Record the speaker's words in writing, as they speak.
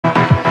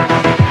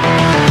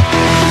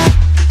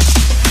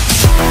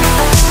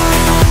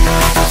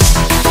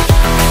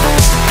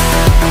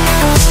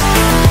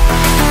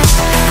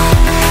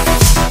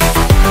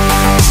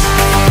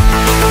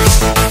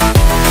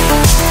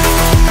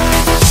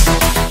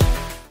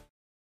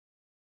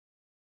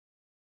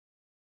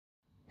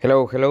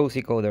Hello,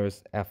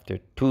 Seacoders. After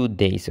 2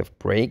 days of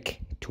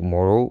break,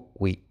 tomorrow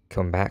we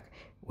come back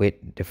with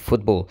the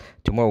football.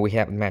 Tomorrow we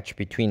have a match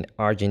between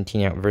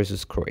Argentina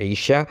versus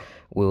Croatia.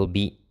 We'll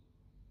be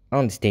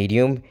on the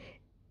stadium,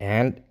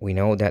 and we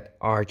know that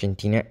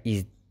Argentina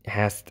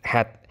has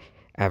had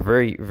a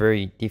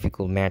very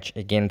difficult match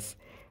against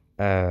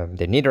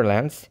the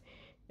Netherlands.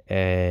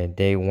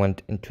 They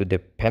went into the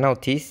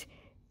penalties,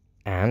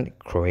 and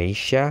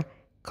Croatia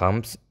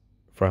comes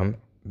from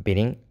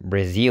beating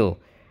Brazil.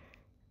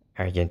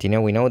 Argentina,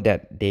 we know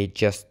that they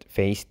just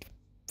faced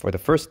for the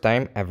first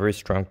time a very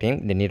strong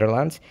team, the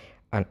Netherlands,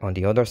 and on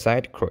the other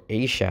side,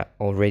 Croatia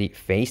already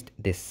faced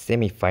the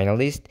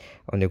semi-finalist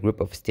on the group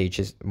of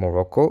stages,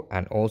 Morocco,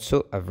 and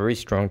also a very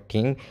strong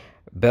team,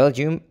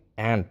 Belgium,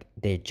 and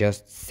they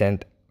just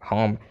sent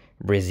home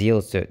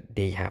Brazil. So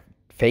they have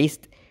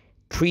faced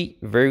three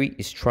very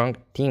strong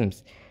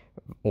teams,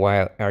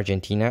 while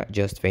Argentina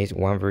just faced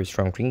one very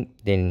strong team,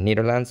 the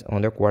Netherlands,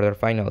 on the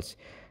quarterfinals.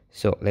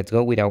 So let's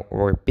go with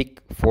our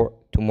pick for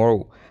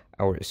tomorrow.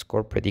 Our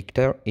score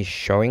predictor is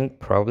showing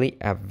probably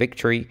a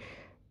victory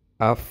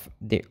of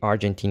the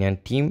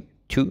Argentinian team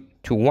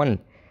 2-1.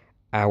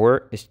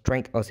 Our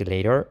strength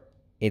oscillator,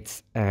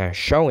 it's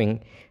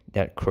showing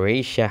that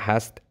Croatia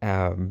has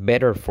a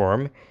better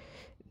form.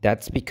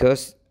 That's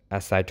because,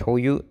 as I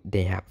told you,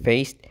 they have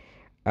faced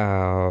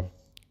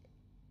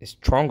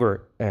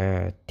stronger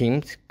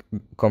teams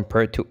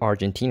compared to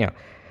Argentina.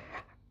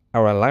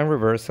 Our line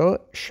reversal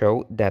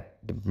show that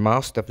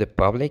most of the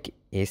public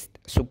is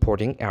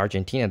supporting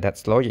Argentina.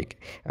 That's logic.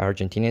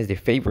 Argentina is the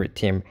favorite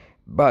team.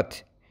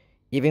 But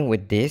even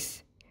with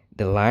this,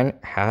 the line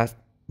has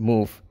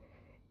moved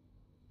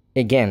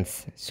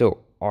against.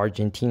 So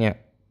Argentina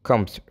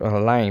came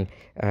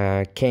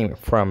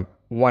from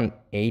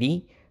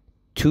 180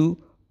 to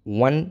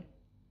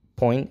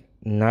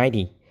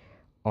 1.90.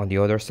 On the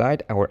other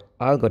side, our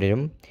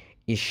algorithm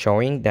is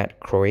showing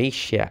that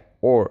Croatia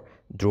or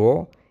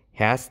draw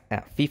has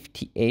a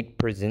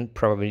 58%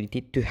 probability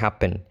to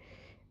happen,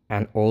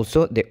 and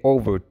also the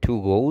over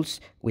 2 goals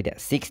with a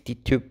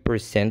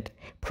 62%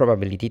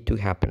 probability to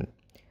happen.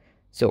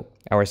 So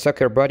our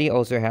soccer buddy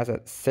also has a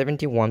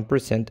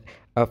 71%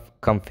 of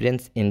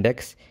confidence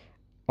index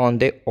on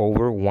the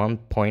over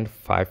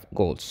 1.5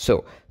 goals.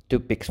 So 2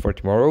 picks for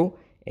tomorrow,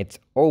 it's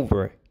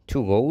over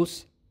 2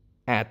 goals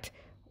at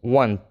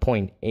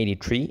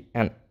 1.83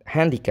 and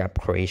handicap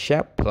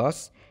Croatia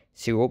plus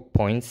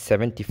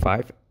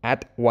 0.75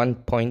 at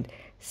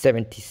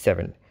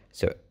 1.77.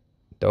 So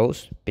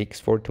those picks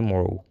for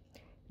tomorrow.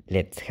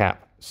 Let's have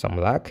some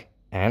luck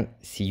and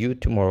see you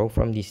tomorrow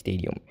from the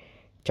stadium.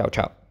 Ciao.